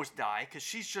I almost die because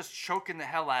she's just choking the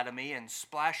hell out of me and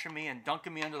splashing me and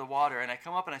dunking me under the water. And I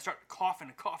come up and I start coughing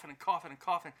and coughing and coughing and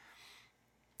coughing.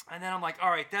 And then I'm like, all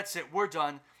right, that's it. We're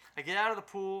done. I get out of the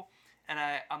pool and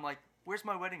I'm like, where's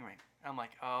my wedding ring? I'm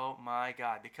like, oh my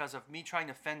God. Because of me trying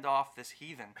to fend off this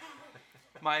heathen,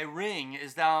 my ring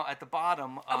is down at the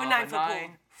bottom of a a 9-foot pool.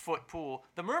 9-foot pool.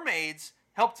 The mermaids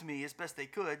helped me as best they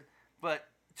could, but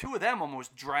 2 of them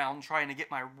almost drowned trying to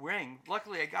get my ring.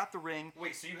 Luckily, I got the ring.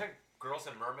 Wait, so you had girls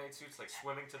in mermaid suits like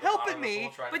swimming to the Helping bottom of the me,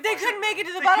 pool trying But to they find couldn't their make it ring?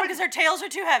 to the They bottom couldn't- because their tails are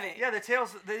too heavy. Yeah, the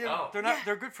tails. Oh. They're not.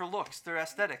 They're good for looks. They're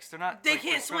aesthetics. They're not. They like, for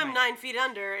can't swim swimming. 9 feet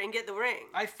under and get the ring.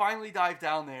 I finally dive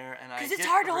down there and I. Because it's get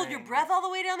hard the to hold your ring. breath all the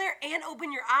way down there and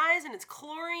open your eyes, and it's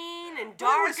chlorine and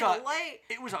Well, dark and light.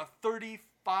 It was a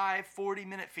 35,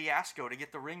 40-minute fiasco to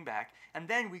get the ring back. And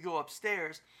then we go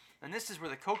upstairs, and this is where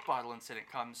the Coke bottle incident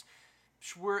comes.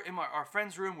 We're in our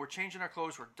friend's room. We're changing our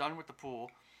clothes. We're done with the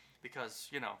pool because,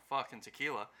 fucking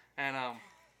tequila. And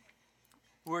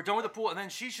we're done with the pool. And then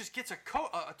she just gets a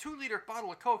 2-liter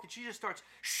bottle of Coke, and she just starts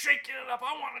shaking it up.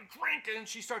 I want to drink it. And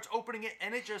she starts opening it,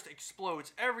 and it just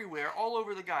explodes everywhere, all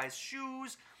over the guys'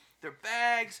 shoes, their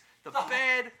bags, the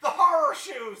bed. The horror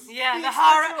shoes. Yeah, The the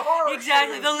expensive horror.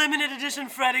 Exactly, shoes. the limited edition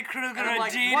Freddy Krueger And I'm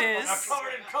like, what the Adidas. fuck?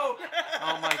 Covered in Coke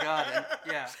Oh my god! And,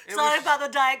 yeah, Sorry about the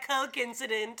Diet Coke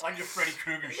incident. on your Freddy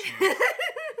Krueger shoes.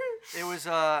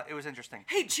 it was interesting.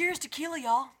 Hey, cheers tequila,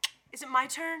 y'all. Is it my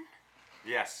turn?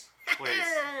 Yes, please.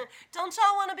 Don't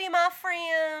y'all want to be my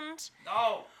friend?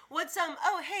 No. What's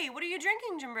Oh, hey, what are you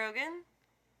drinking, Jim Brogan?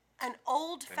 An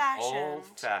old-fashioned.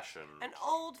 Old-fashioned. An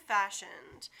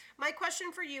old-fashioned. My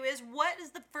question for you is, what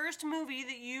is the first movie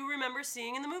that you remember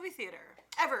seeing in the movie theater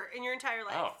ever in your entire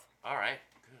life? Oh, all right.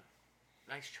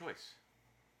 Good. Nice choice.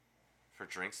 For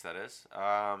drinks, that is.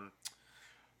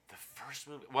 The first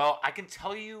movie. Well, I can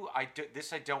tell you, I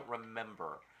don't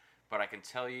remember, but I can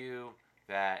tell you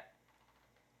that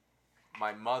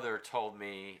my mother told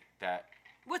me that.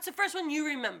 What's the first one you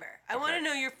remember? I want to Okay.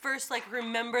 know your first,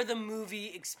 remember the movie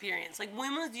experience.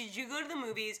 Did you go to the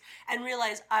movies and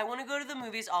realize, I want to go to the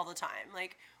movies all the time?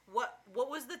 What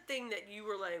was the thing that you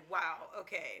were like, wow,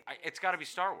 okay. It's got to be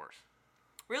Star Wars.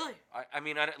 Really? I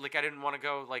didn't want to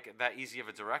go that easy of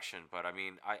a direction, but I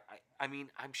mean,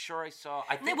 I'm sure I saw.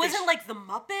 I And think it wasn't like the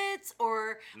Muppets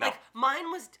or, No. mine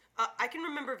was, I can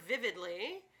remember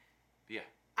vividly. Yeah.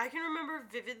 I can remember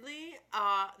vividly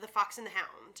The Fox and the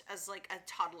Hound as a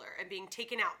toddler and being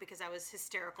taken out because I was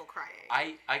hysterical crying.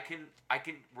 I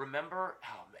can remember,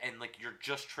 and you're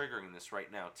just triggering this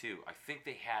right now too. I think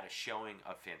they had a showing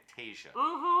of Fantasia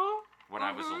when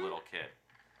I was a little kid.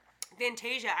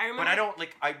 Fantasia, I remember. But I don't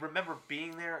I remember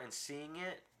being there and seeing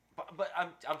it. But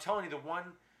I'm telling you,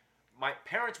 my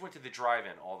parents went to the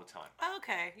drive-in all the time. Oh,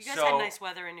 okay, you guys So- had nice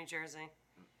weather in New Jersey.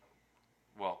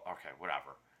 Well, okay,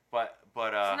 whatever. But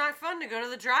It's not fun to go to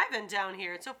the drive-in down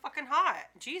here. It's so fucking hot.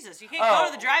 Jesus, you can't Oh. go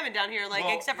to the drive-in down here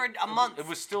well, except for a month. It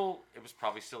was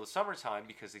probably still the summertime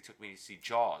because they took me to see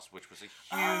Jaws, which was a huge,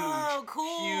 Oh,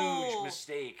 cool. huge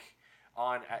mistake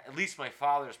on at least my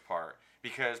father's part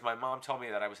because my mom told me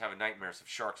that I was having nightmares of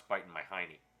sharks biting my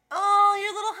hiney. Oh,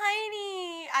 your little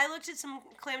hiney. I looked at some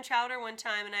clam chowder one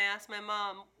time and I asked my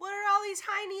mom, what are all these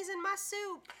heinies in my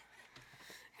soup?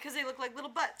 Because they look like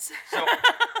little butts. So,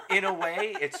 in a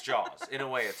way, it's Jaws. Jaws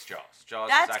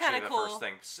That's is actually kinda the cool. first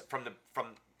thing from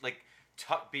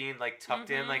being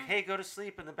tucked in, hey, go to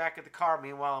sleep in the back of the car.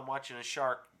 Meanwhile, I'm watching a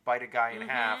shark bite a guy in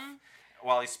half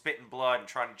while he's spitting blood and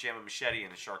trying to jam a machete in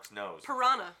the shark's nose.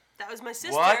 Piranha. That was my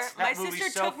sister. What? My That movie's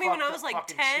sister so took me when I was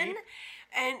fucking 10 cheap.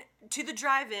 and to the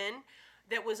drive-in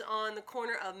that was on the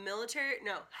corner of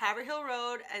Haverhill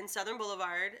Road and Southern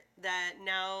Boulevard that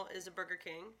now is a Burger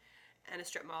King and a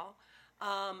strip mall.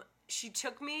 She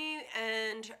took me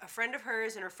and a friend of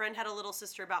hers, and her friend had a little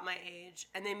sister about my age,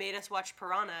 and they made us watch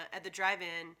Piranha at the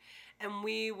drive-in, and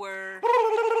we were...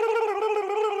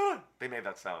 They made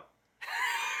that sound.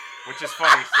 Which is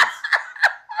funny since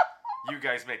you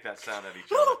guys make that sound at each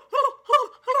other.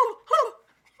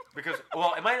 Because,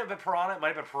 well, it might have been Piranha, it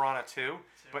might have been Piranha 2,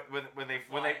 but when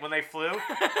they flew,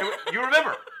 you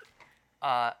remember.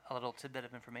 A little tidbit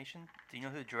of information. Do you know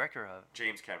who the director of?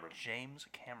 James Cameron. James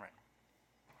Cameron.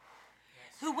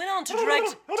 Who went on to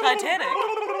direct Titanic.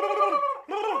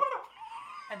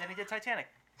 And then he did Titanic.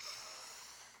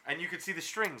 And you could see the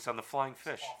strings on the flying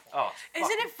fish. Oh, it's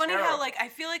Isn't it fucking funny terrible. how I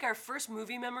feel like our first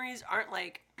movie memories aren't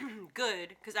good,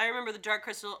 because I remember the Dark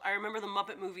Crystal, I remember the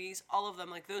Muppet movies, all of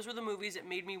them. Those were the movies that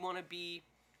made me want to be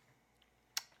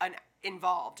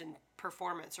involved in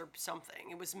performance or something.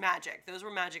 It was magic. Those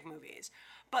were magic movies.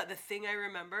 But the thing I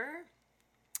remember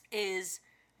is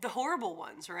the horrible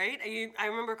ones, right? I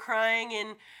remember crying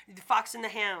in The Fox and the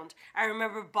Hound. I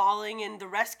remember bawling in The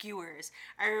Rescuers.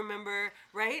 I remember,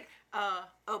 right?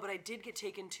 But I did get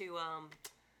taken to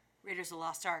Raiders of the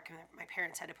Lost Ark, and my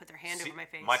parents had to put their hand over my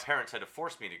face. My parents had to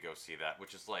force me to go see that,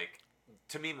 which is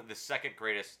to me, the second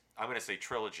greatest, I'm going to say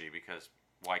trilogy, because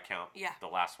why count the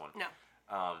last one? No.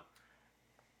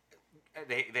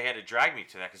 They had to drag me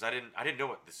to that because I didn't know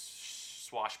what this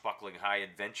swashbuckling high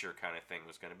adventure kind of thing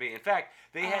was going to be. In fact,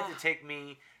 they had to take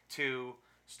me to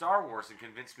Star Wars and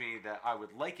convinced me that I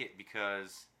would like it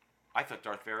because I thought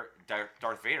Darth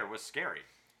Vader was scary.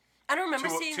 I don't remember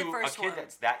to seeing the first a kid one.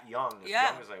 that's that young, as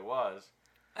Yeah. young as I was.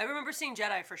 I remember seeing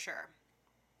Jedi for sure.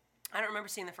 I don't remember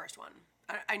seeing the first one.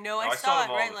 I know I I saw saw them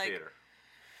it, all right? in the Like, theater.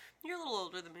 you're a little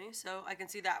older than me, so I can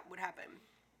see that would happen.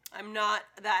 I'm not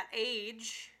that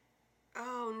age.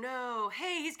 Oh no.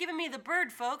 Hey, he's giving me the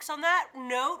bird, folks. On that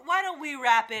note, why don't we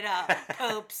wrap it up,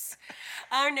 Poops?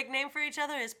 Our nickname for each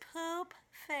other is Poop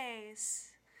Face.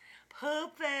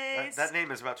 Poop Face. That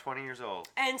name is about 20 years old.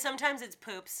 And sometimes it's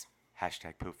Poops.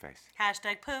 Hashtag poop face.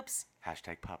 Hashtag Poops.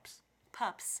 Hashtag pups.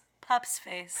 Pups. Pups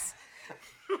Face.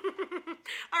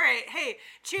 All right. Hey,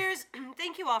 cheers.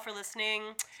 Thank you all for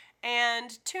listening.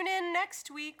 And tune in next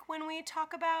week when we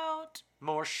talk about...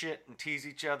 More shit and tease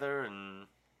each other and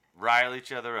rile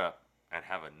each other up and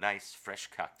have a nice fresh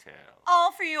cocktail.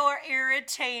 all for your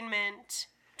irritainment.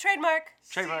 Trademark.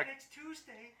 Trademark. Next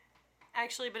Tuesday.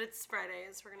 Actually, but it's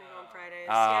Fridays. We're going to go on Fridays.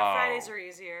 Oh. Yeah, Fridays are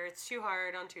easier. It's too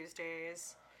hard on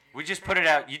Tuesdays. We just put it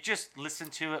out. You just listen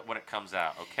to it when it comes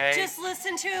out, okay? Just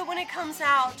listen to it when it comes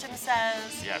out, Jim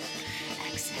says. Yes.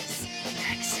 Exes.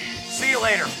 Exes. See you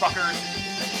later, fuckers.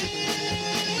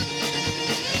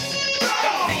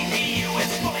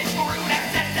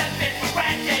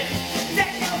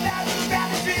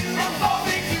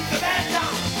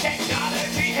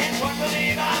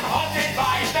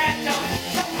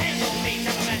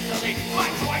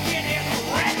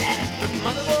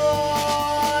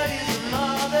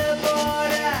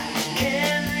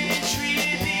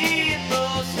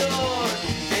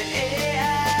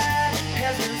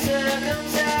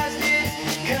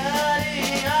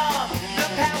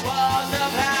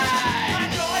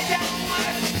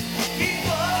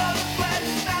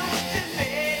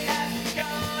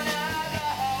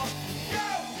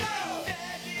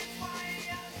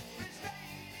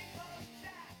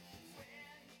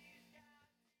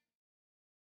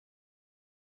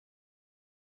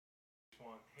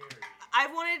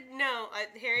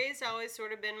 Harry's always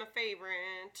sort of been my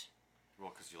favorite. Well,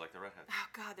 because you like the redhead. Oh,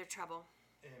 God, they're trouble.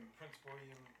 And Prince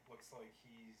William looks like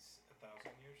he's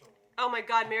 1,000 years old. Oh, my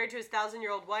God, married to his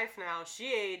 1,000-year-old wife now.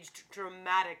 She aged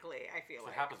dramatically, I feel That's what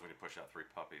like. happens when you push out 3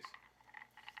 puppies.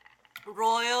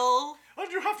 Royal.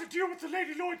 And you have to deal with the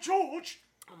Lady Lloyd George.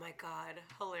 Oh, my God,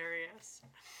 hilarious.